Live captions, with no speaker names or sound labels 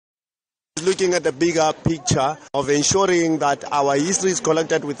looking at the bigger picture of ensuring that our history is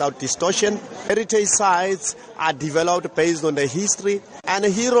collected without distortion. Heritage sites are developed based on the history, and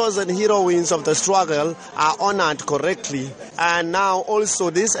heroes and heroines of the struggle are honored correctly. And now also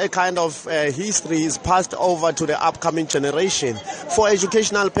this kind of history is passed over to the upcoming generation for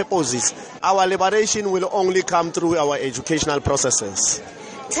educational purposes. Our liberation will only come through our educational processes.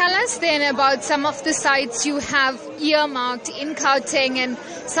 Tell us then about some of the sites you have earmarked in Gauteng and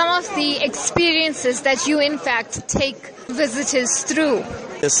some of the experiences that you in fact take visitors through.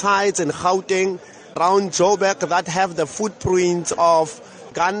 The sites in Gauteng, around Joburg, that have the footprints of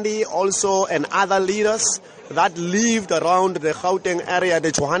Gandhi also and other leaders that lived around the Gauteng area,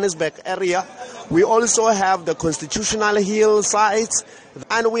 the Johannesburg area. We also have the Constitutional Hill sites,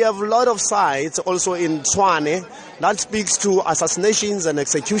 and we have a lot of sites also in Tshwane that speaks to assassinations and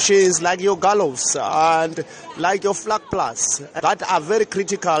executions like your gallows and like your flag plus that are very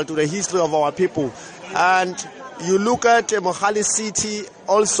critical to the history of our people. And you look at Mohali City,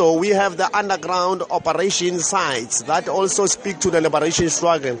 also we have the underground operation sites that also speak to the liberation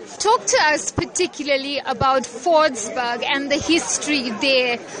struggle. Talk to us particularly about Fordsburg and the history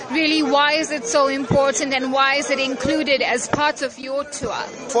there. Really, why is it so important and why is it included as part of your tour?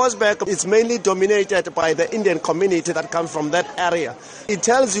 Fordsburg is mainly dominated by the Indian community that comes from that area. It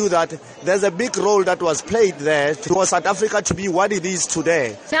tells you that there's a big role that was played there for South Africa to be what it is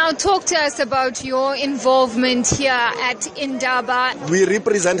today. Now talk to us about your involvement here at Indaba. We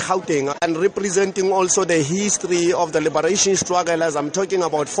represent Gauteng and representing also the history of the liberation struggle as I'm talking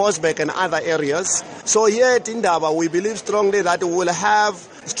about Fordsburg and other areas. So here at Indaba, we believe strongly that we will have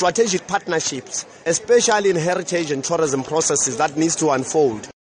strategic partnerships, especially in heritage and tourism processes that needs to unfold.